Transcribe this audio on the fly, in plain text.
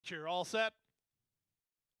Archer, all set.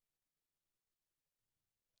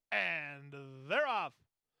 And they're off.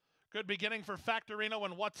 Good beginning for Factorino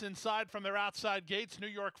and What's Inside from their outside gates. New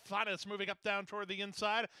York Finest moving up down toward the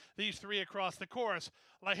inside. These three across the course.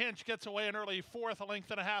 LaHinch gets away an early fourth, a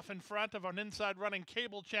length and a half in front of an inside running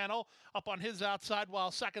Cable Channel up on his outside,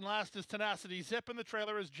 while second last is Tenacity Zip, and the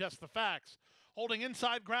trailer is Just the Facts. Holding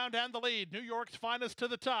inside ground and the lead, New York's Finest to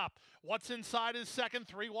the top. What's Inside is second,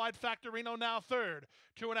 three wide Factorino now third.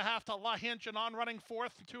 2.5 to LaHinch and on running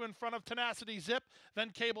fourth, two in front of Tenacity Zip,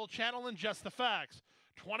 then Cable Channel and Just the Facts.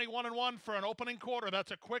 21-1 for an opening quarter.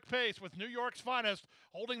 That's a quick pace with New York's Finest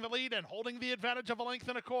holding the lead and holding the advantage of a length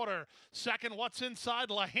and a quarter. Second, What's Inside,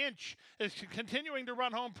 LaHinch is continuing to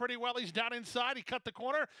run home pretty well. He's down inside. He cut the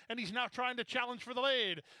corner, and he's now trying to challenge for the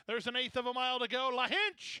lead. There's an eighth of a mile to go.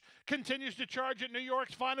 LaHinch continues to charge at New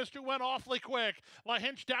York's Finest, who went awfully quick.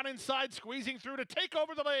 LaHinch down inside, squeezing through to take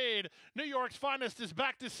over the lead. New York's Finest is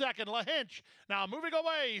back to second. LaHinch now moving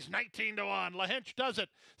away. He's 19-1. LaHinch does it.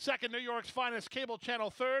 Second, New York's Finest, Cable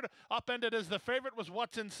Channel third. Upended as the favorite was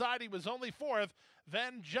What's Inside. He was only fourth.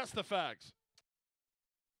 Then Just the Facts.